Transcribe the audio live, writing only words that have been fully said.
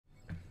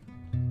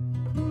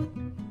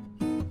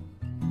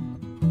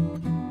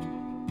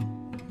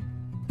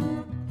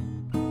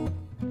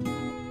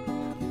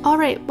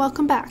Alright,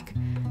 welcome back.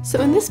 So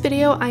in this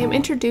video, I am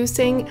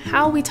introducing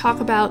how we talk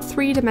about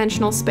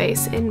three-dimensional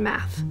space in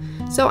math.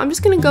 So I'm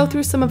just going to go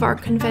through some of our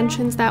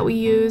conventions that we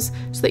use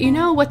so that you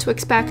know what to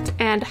expect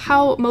and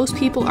how most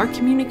people are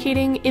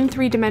communicating in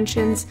 3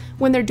 dimensions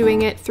when they're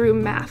doing it through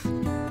math.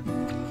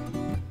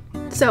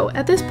 So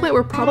at this point,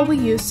 we're probably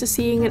used to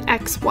seeing an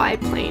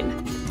XY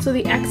plane. So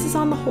the X is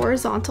on the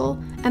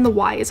horizontal and the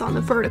Y is on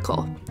the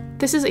vertical.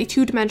 This is a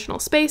 2-dimensional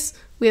space.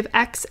 We have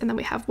X and then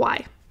we have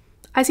Y.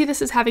 I see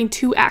this as having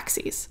 2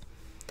 axes.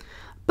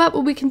 But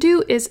what we can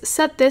do is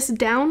set this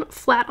down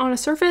flat on a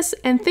surface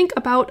and think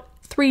about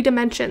 3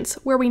 dimensions,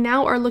 where we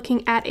now are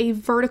looking at a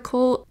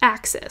vertical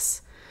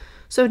axis.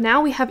 So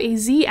now we have a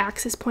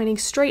Z-axis pointing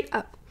straight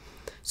up.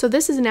 So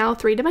this is now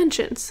 3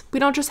 dimensions. We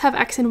don't just have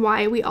X and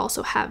Y, we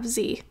also have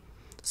Z.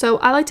 So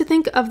I like to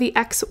think of the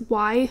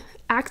XY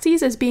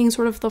axes as being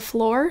sort of the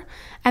floor,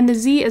 and the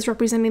Z as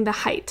representing the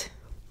height.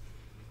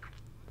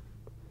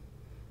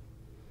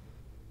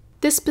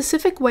 This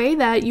specific way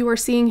that you are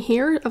seeing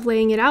here of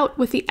laying it out,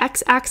 with the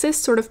x-axis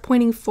sort of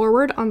pointing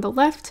forward on the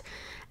left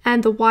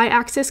and the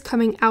y-axis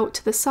coming out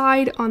to the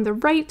side on the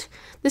right,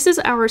 this is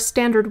our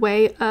standard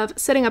way of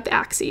setting up the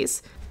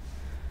axes.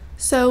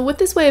 So with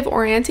this way of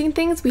orienting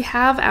things, we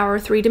have our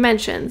 3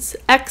 dimensions,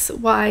 x,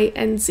 y,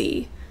 and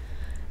z.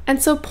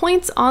 And so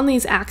points on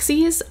these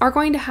axes are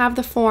going to have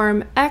the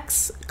form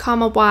x,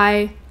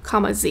 y,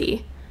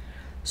 z.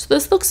 So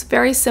this looks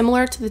very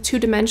similar to the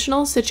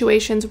 2-dimensional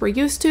situations we're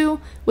used to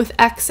with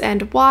X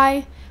and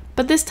Y,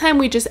 but this time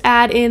we just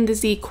add in the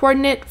Z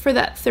coordinate for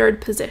that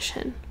 3rd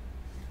position.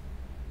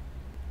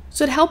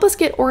 So to help us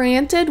get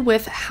oriented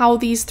with how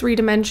these 3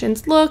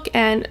 dimensions look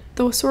and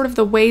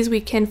the ways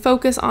we can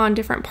focus on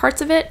different parts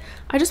of it,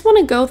 I just want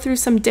to go through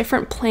some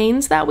different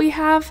planes that we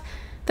have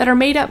that are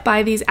made up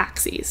by these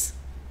axes.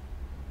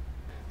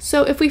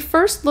 So if we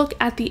first look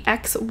at the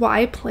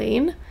XY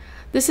plane,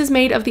 this is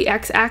made of the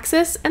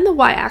x-axis and the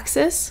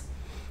y-axis,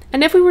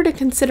 and if we were to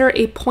consider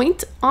a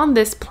point on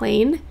this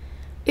plane,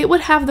 it would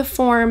have the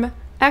form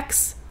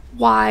x,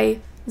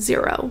 y,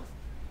 0.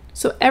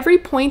 So every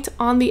point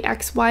on the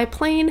xy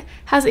plane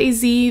has a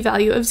z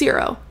value of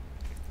 0.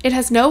 It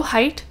has no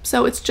height,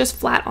 so it's just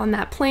flat on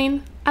that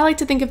plane. I like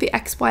to think of the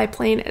xy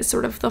plane as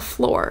sort of the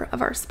floor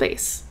of our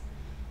space.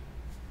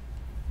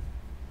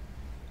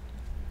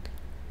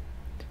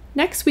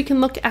 Next, we can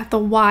look at the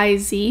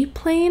yz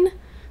plane.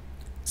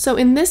 So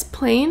in this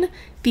plane,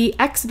 the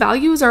x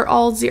values are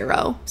all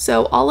 0.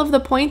 So all of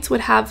the points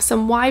would have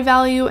some y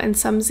value and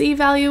some z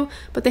value,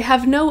 but they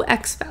have no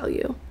x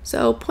value.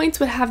 So points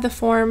would have the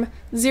form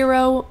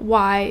 0,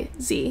 y,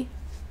 z.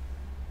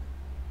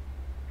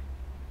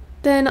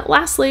 Then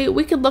lastly,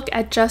 we could look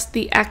at just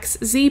the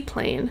xz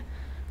plane.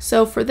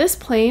 So for this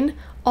plane,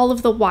 all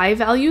of the y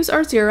values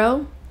are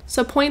 0,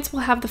 so points will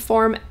have the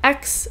form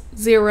x,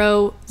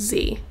 0,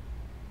 z.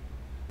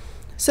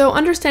 So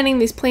understanding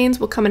these planes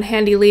will come in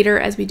handy later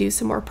as we do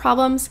some more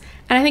problems,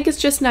 and I think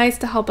it's just nice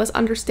to help us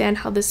understand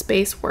how this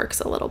space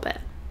works a little bit.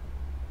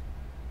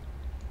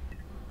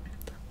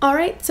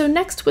 Alright, so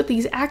next with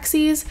these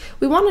axes,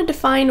 we want to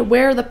define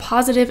where the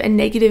positive and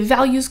negative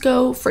values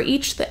go for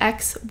each the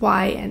x,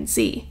 y, and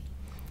z.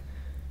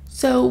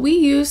 So we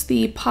use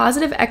the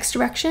positive x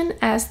direction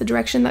as the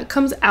direction that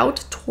comes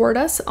out toward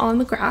us on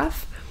the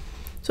graph.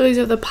 So these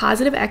are the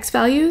positive x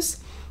values.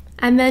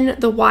 And then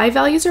the y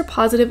values are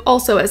positive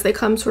also as they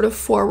come sort of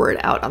forward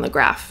out on the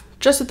graph,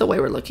 just with the way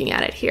we're looking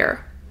at it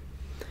here.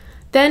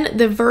 Then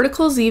the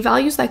vertical z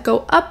values that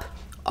go up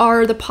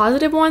are the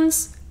positive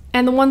ones,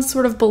 and the ones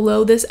sort of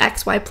below this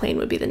xy plane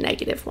would be the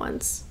negative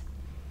ones.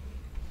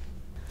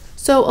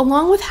 So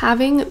along with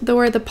having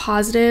where the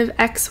positive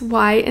x,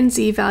 y, and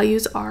z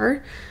values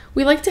are,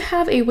 we like to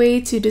have a way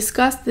to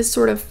discuss this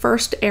sort of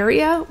first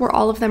area where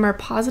all of them are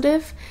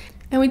positive.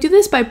 And we do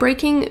this by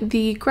breaking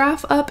the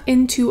graph up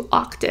into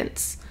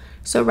octants.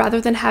 So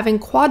rather than having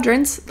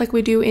quadrants like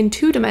we do in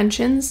 2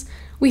 dimensions,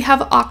 we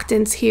have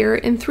octants here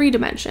in 3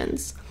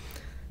 dimensions.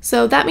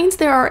 So that means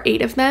there are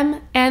 8 of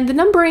them, and the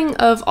numbering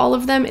of all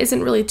of them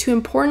isn't really too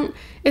important.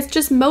 It's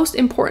just most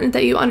important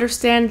that you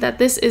understand that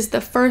this is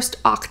the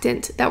first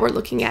octant that we're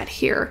looking at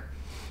here.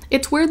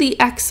 It's where the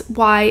x,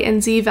 y,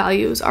 and z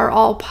values are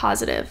all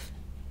positive.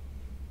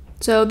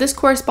 So this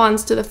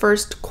corresponds to the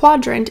first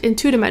quadrant in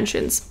 2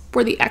 dimensions,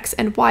 where the x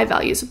and y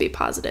values would be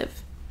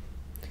positive.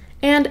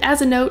 And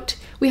as a note,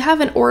 we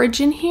have an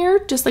origin here,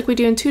 just like we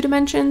do in 2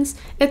 dimensions.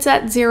 It's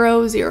at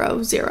 0,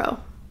 0, 0.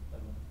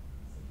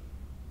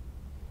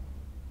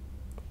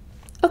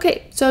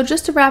 Okay, so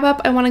just to wrap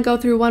up, I want to go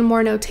through one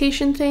more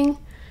notation thing.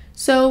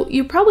 So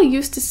you're probably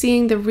used to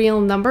seeing the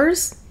real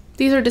numbers.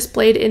 These are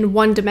displayed in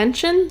 1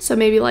 dimension, so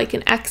maybe like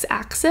an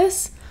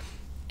x-axis.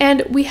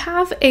 And we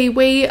have a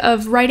way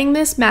of writing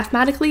this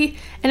mathematically,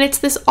 and it's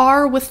this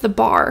r with the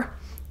bar.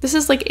 This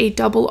is like a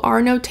double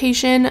R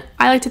notation.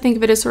 I like to think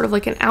of it as sort of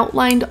like an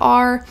outlined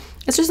R.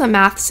 It's just a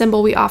math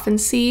symbol we often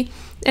see,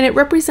 and it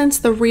represents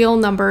the real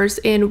numbers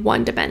in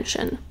 1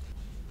 dimension.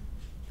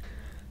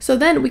 So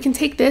then we can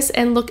take this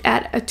and look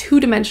at a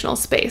two-dimensional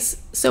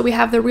space. So we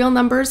have the real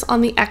numbers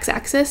on the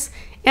x-axis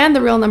and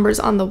the real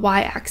numbers on the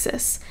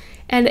y-axis.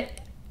 And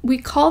we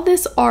call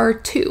this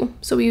R2.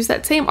 So we use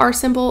that same R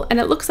symbol, and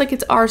it looks like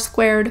it's R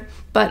squared,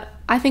 but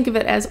I think of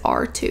it as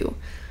R2.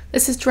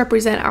 This is to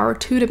represent our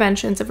two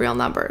dimensions of real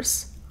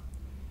numbers.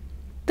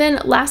 Then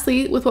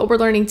lastly, with what we're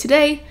learning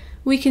today,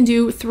 we can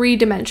do 3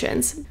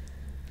 dimensions.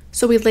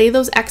 So we lay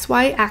those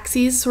xy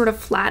axes sort of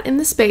flat in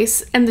the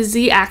space, and the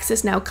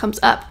z-axis now comes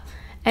up.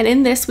 And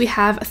in this we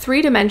have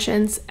 3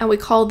 dimensions, and we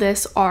call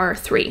this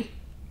R3.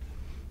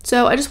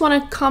 So I just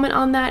want to comment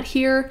on that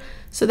here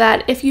so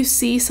that if you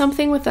see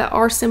something with the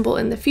R symbol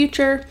in the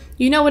future,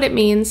 you know what it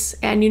means,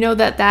 and you know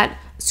that that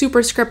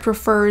superscript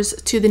refers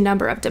to the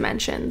number of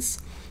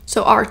dimensions.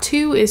 So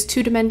R2 is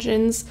 2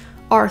 dimensions,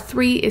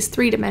 R3 is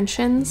 3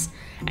 dimensions,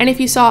 and if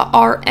you saw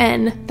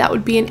Rn, that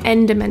would be an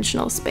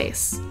n-dimensional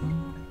space.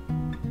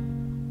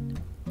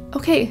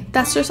 Okay,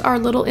 that's just our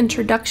little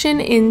introduction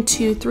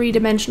into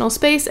 3-dimensional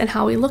space and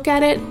how we look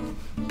at it.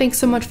 Thanks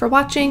so much for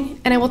watching,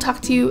 and I will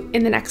talk to you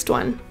in the next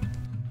one.